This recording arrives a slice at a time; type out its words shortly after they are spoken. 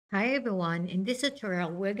Hi everyone, in this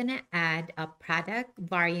tutorial we're going to add a product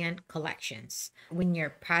variant collections. When your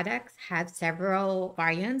products have several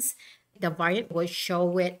variants, the variant will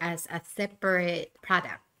show it as a separate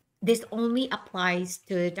product. This only applies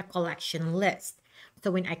to the collection list.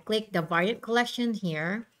 So when I click the variant collection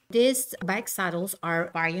here, these bike saddles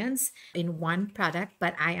are variants in one product,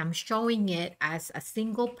 but I am showing it as a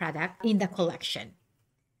single product in the collection.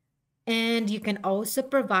 And you can also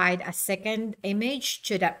provide a second image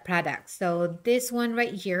to that product. So this one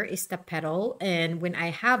right here is the pedal. And when I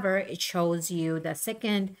hover, it shows you the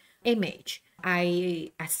second image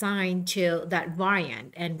I assigned to that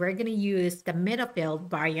variant. And we're going to use the metafield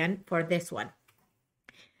variant for this one.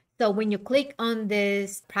 So when you click on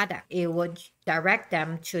this product, it would direct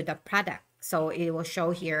them to the product. So it will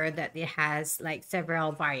show here that it has like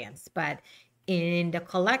several variants, but in the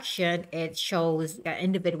collection, it shows an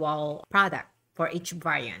individual product for each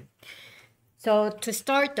variant. So to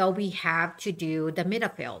start though, we have to do the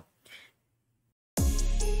metafield.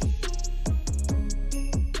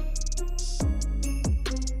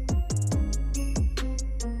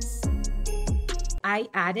 I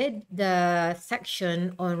added the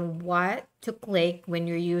section on what to click when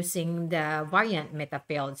you're using the variant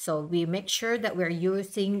metafield. So we make sure that we're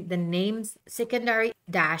using the name's secondary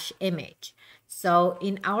dash image. So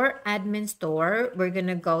in our admin store, we're going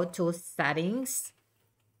to go to settings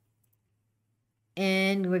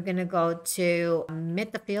and we're going to go to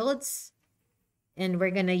metafields and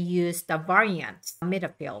we're going to use the variant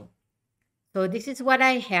metafield. So this is what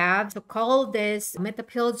I have. To call this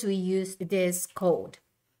metafields, we use this code.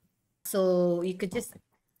 So you could just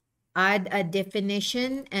add a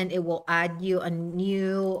definition and it will add you a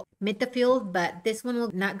new metafield, but this one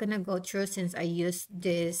will not gonna go through since I used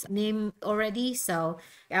this name already. So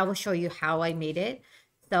I will show you how I made it.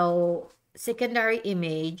 So secondary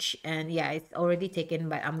image, and yeah, it's already taken,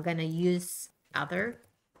 but I'm gonna use other.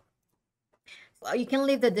 You can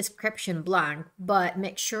leave the description blank, but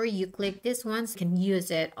make sure you click this one so you can use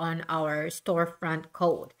it on our storefront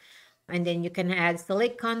code. And then you can add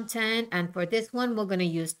select content. And for this one, we're going to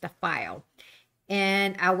use the file.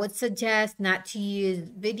 And I would suggest not to use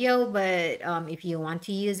video, but if you want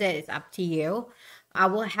to use it, it's up to you. I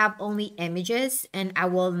will have only images and I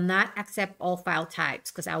will not accept all file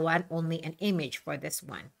types because I want only an image for this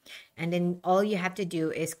one. And then all you have to do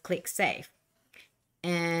is click save.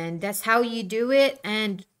 And that's how you do it.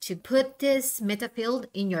 And to put this metafield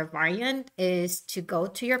in your variant is to go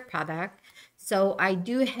to your product. So I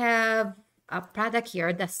do have a product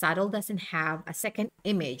here. The saddle doesn't have a second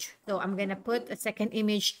image. So I'm going to put a second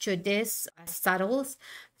image to this saddles.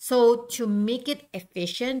 So to make it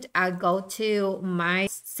efficient, I'll go to my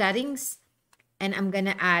settings and I'm going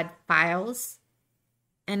to add files.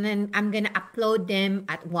 And then I'm going to upload them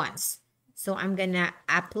at once. So I'm going to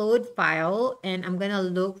upload file and I'm going to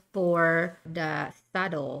look for the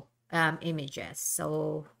saddle images.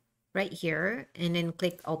 So right here and then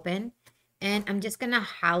click open. And I'm just going to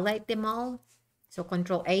highlight them all. So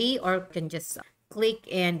Control A, or you can just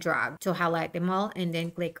click and drag to highlight them all and then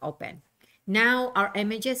click open. Now our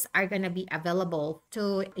images are going to be available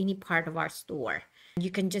to any part of our store. You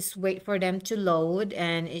can just wait for them to load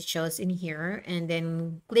and it shows in here and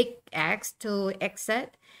then click X to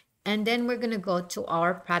exit. And then we're going to go to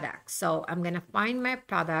our product. So I'm going to find my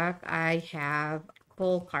product. I have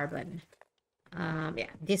full carbon. Yeah,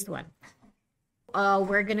 this one.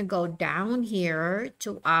 We're going to go down here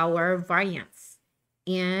to our variants.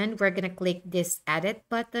 And we're going to click this edit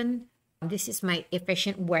button. This is my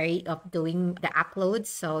efficient way of doing the upload.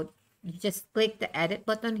 So you just click the edit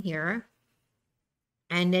button here.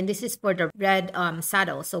 And then this is for the red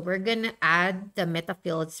saddle. So we're going to add the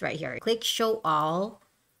metafields right here. Click show all.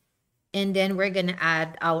 And then we're going to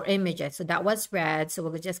add our images. So that was red. So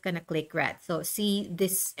we're just going to click red. So see,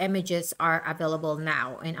 these images are available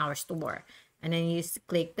now in our store. And then you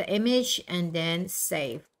click the image and then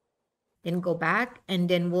save. Then go back. And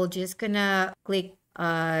then we're just going to click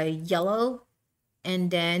yellow.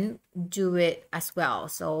 And then do it as well.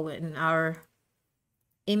 So in our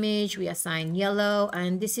image, we assign yellow.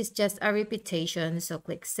 And this is just a repetition. So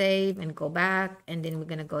click save and go back. And then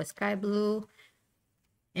we're going to go sky blue.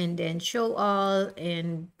 And then show all,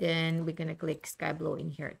 and then we're going to click sky blue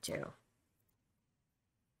in here too.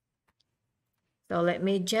 So let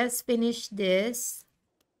me just finish this.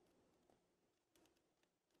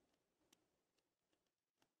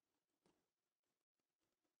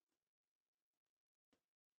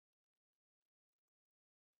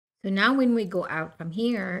 So now when we go out from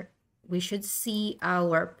here, we should see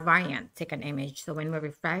our variant take an image. So when we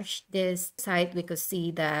refresh this site, we could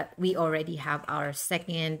see that we already have our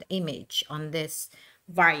second image on this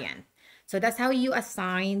variant. So that's how you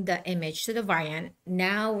assign the image to the variant.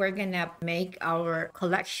 Now we're gonna make our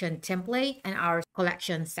collection template and our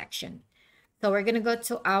collection section. So we're gonna go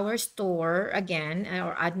to our store again,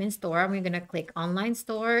 our admin store, and we're gonna click online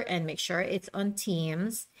store and make sure it's on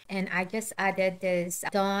Teams. And I just added this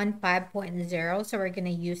Dawn 5.0, so we're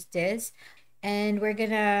gonna use this. And we're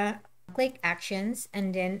gonna click actions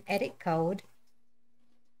and then edit code.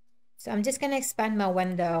 So I'm just gonna expand my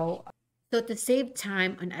window. So to save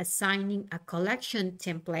time on assigning a collection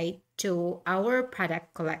template to our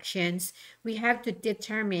product collections, we have to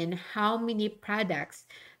determine how many products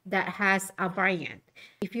that has a variant.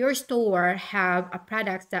 If your store have a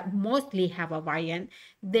products that mostly have a variant,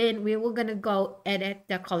 then we will gonna go edit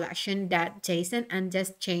the collection.json and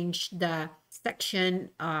just change the section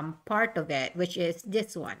part of it, which is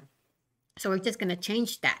this one. So we're just going to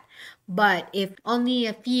change that. But if only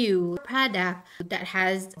a few product that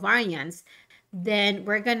has variants, then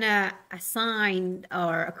we're going to assign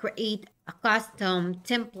or create a custom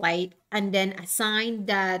template and then assign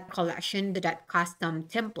that collection to that custom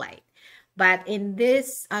template. But in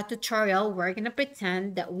this tutorial, we're going to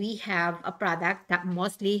pretend that we have a product that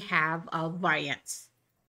mostly have variants.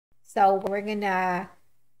 So we're going to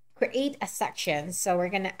create a section. So we're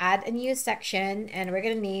going to add a new section and we're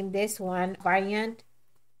going to name this one variant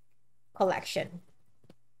collection.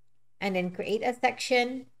 And then create a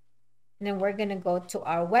section. And then we're going to go to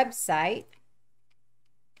our website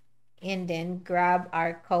and then grab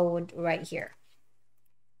our code right here.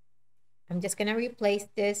 I'm just going to replace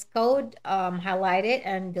this code, highlight it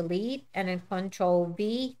and delete, and then Control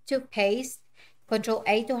V to paste, Control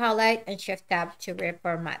A to highlight, and Shift Tab to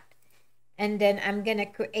reformat. And then I'm going to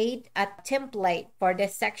create a template for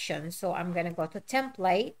this section. So I'm going to go to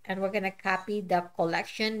template and we're going to copy the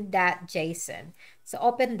collection.json. So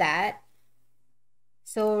open that.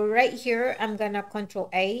 So right here, I'm going to Control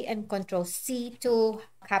A and Control C to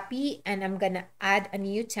copy, and I'm going to add a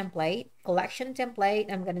new template, collection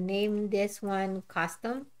template. I'm going to name this one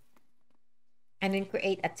custom and then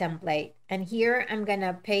create a template. And here I'm going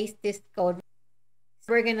to paste this code.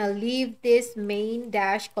 So we're going to leave this main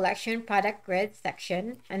dash collection product grid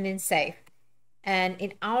section and then save. And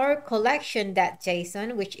in our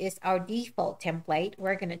collection.json, which is our default template,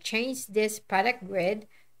 we're going to change this product grid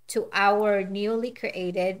to our newly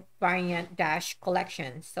created variant dash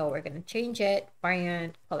collection. So we're going to change it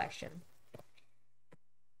variant collection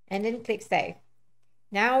and then click save.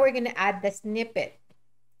 Now we're going to add the snippet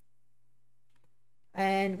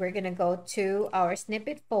and we're going to go to our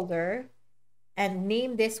snippet folder and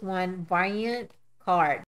name this one variant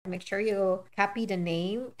card. Make sure you copy the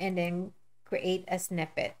name and then create a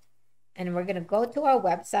snippet. And we're going to go to our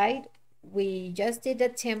website. We just did the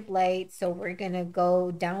template, so we're going to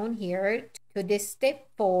go down here to this step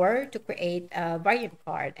 4 to create a variant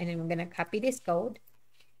card. And then we're going to copy this code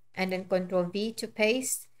and then Control V to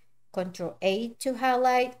paste, Control A to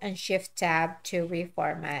highlight, and Shift Tab to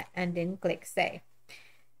reformat, and then click save.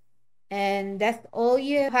 And that's all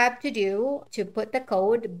you have to do to put the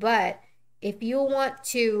code. But if you want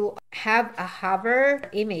to have a hover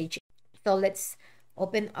image, so let's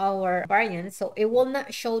open our variant. So it will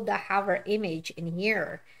not show the hover image in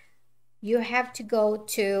here. You have to go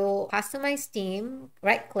to Customize Theme,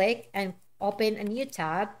 right click and open a new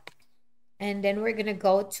tab. And then we're going to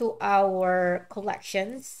go to our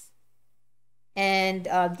collections and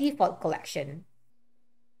default collection.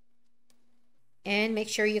 And make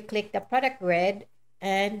sure you click the product grid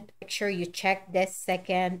and make sure you check this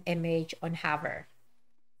second image on hover.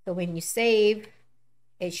 So when you save,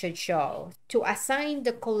 it should show. To assign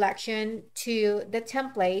the collection to the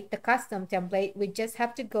template, the custom template, we just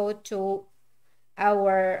have to go to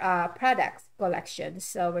our products collection.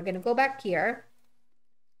 So we're going to go back here.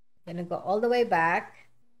 Going to go all the way back.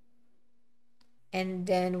 And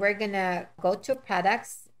then we're going to go to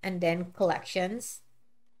products and then collections.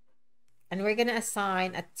 And we're going to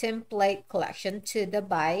assign a template collection to the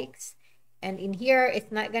bikes. And in here, it's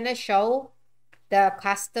not going to show the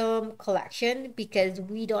custom collection because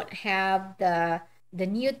we don't have the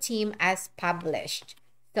new theme as published.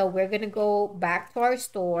 So we're going to go back to our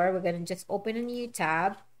store. We're going to just open a new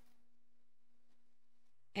tab.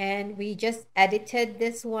 And we just edited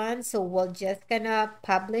this one. So we're just going to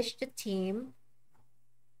publish the theme.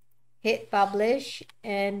 Hit publish,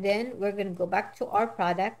 and then we're going to go back to our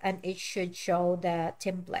product and it should show the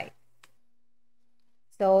template.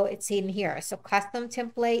 So it's in here. So custom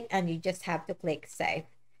template, and you just have to click save.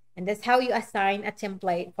 And that's how you assign a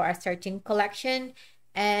template for a certain collection.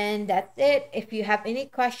 And that's it. If you have any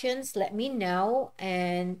questions, let me know.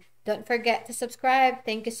 And don't forget to subscribe.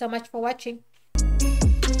 Thank you so much for watching.